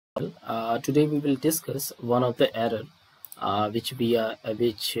Today we will discuss one of the error which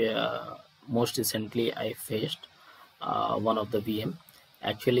most recently I faced one of the VM.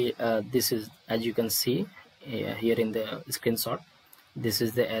 Actually, this is, as you can see here in the screenshot, this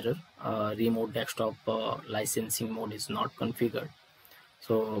is the error. Remote desktop licensing mode is not configured.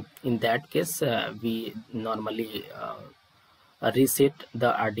 So in that case, we normally reset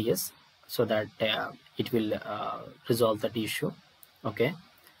the RDS so that it will resolve that issue. Okay,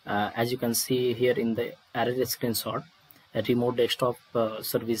 as you can see here in the RDS screenshot, a remote desktop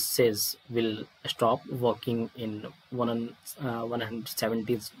services will stop working in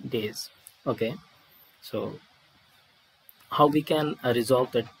 170 days. Okay, so how we can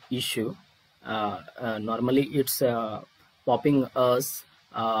resolve that issue? Normally it's popping us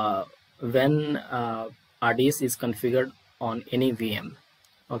when RDS is configured on any VM.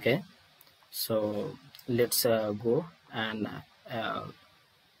 Okay, so let's go and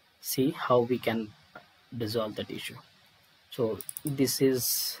see how we can resolve that issue. So this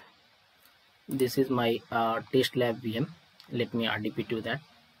is my test lab VM. Let me RDP to that.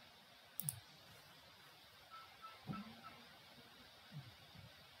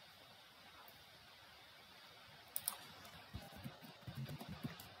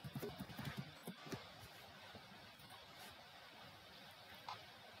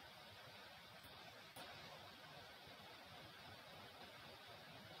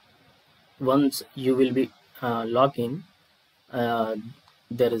 Once you will be log in,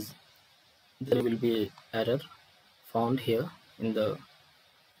 there will be error found here in the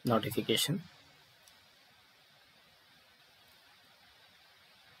notification.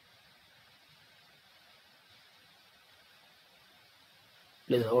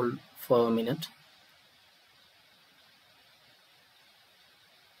 Please hold for a minute.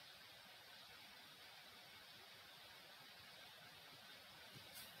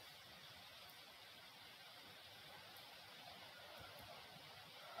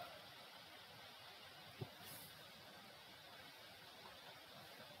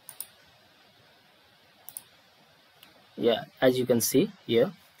 Yeah, as you can see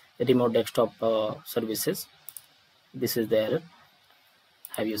here, remote desktop services, this is the error.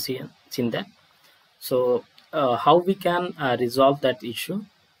 Have you seen that? So how we can resolve that issue?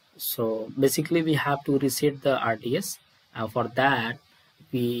 So basically we have to reset the RDS. For that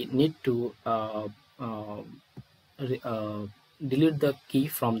we need to delete the key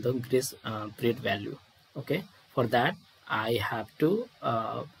from the grace period value. Okay, for that I have to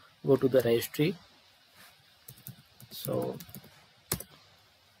go to the registry. So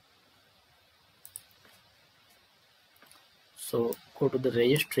go to the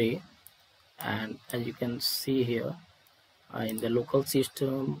registry, and as you can see here in the local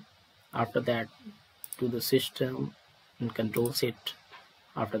system, after that to the system and control set,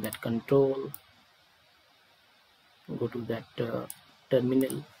 after that control, go to that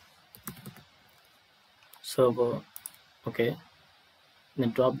terminal server. Okay, in the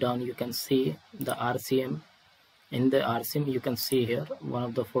drop down you can see the RCM. In the RCM you can see here one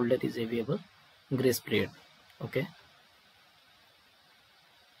of the folder is available, grace period. Okay,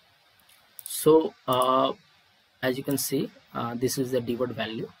 so as you can see this is the debug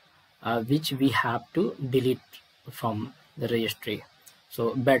value which we have to delete from the registry.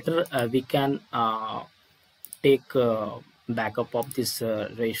 So better we can take backup of this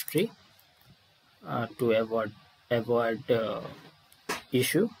registry to avoid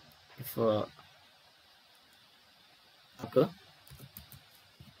issue if occur.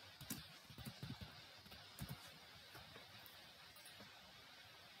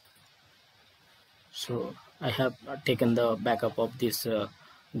 So I have taken the backup of this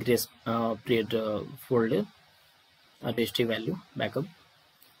grace period folder registry value backup.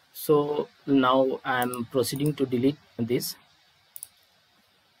 So now I'm proceeding to delete this.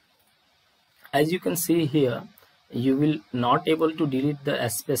 As you can see here, you will not able to delete the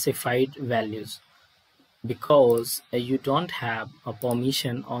specified values because you don't have a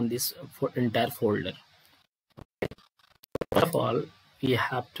permission on this entire folder. First of all, we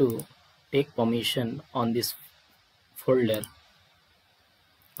have to take permission on this folder.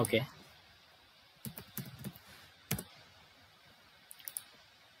 Okay,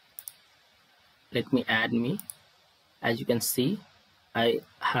 let me add me. As you can see, I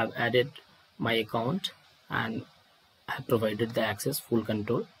have added my account and have provided the access full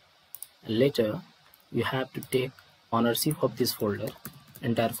control. Later you have to take ownership of this folder,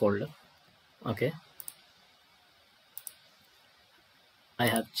 entire folder. Okay, I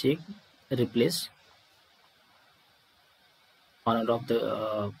have checked replace owner of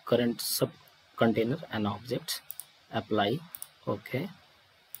the current sub container and object, apply. Okay,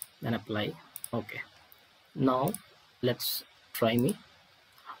 then apply. Okay, now let's try me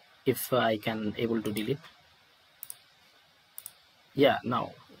if I can able to delete. Yeah,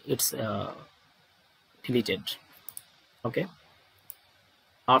 now it's deleted. Okay,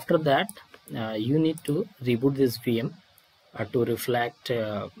 after that you need to reboot this VM to reflect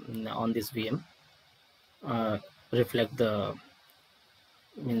on this VM, reflect the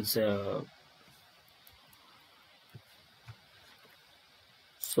means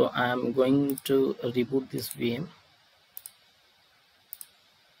so I am going to reboot this VM.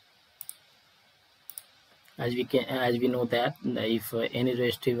 As we know that if any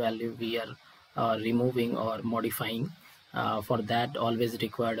registry value we are removing or modifying, for that always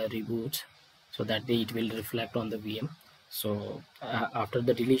required a reboot, so that it will reflect on the VM. So after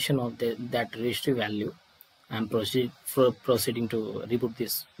the deletion of that registry value, I'm proceeding to reboot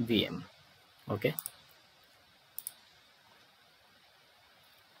this VM. Okay,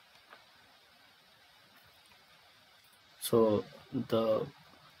 so the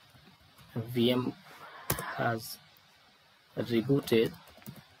VM has rebooted.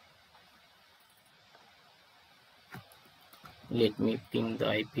 Let me ping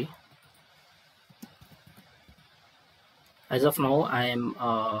the IP. As of now I am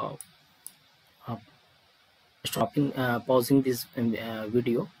pausing this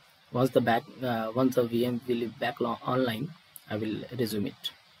video. Once the VM will be back online, I will resume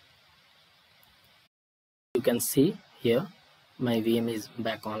it. You can see here my VM is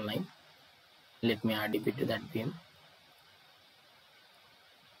back online. Let me RDP to that VM.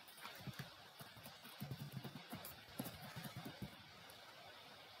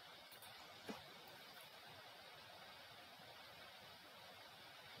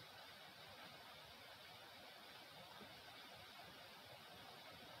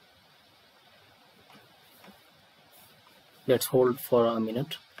 Let's hold for a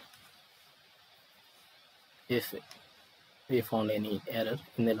minute. If we found any error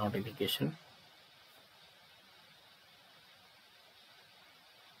in the notification,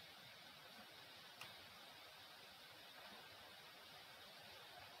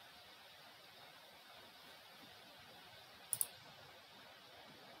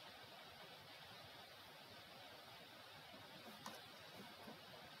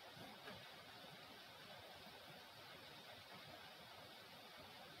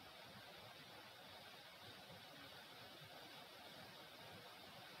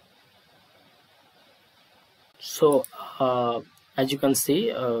 so as you can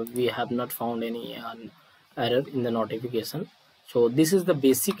see we have not found any error in the notification. So this is the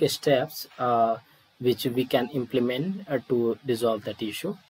basic steps which we can implement to resolve that issue.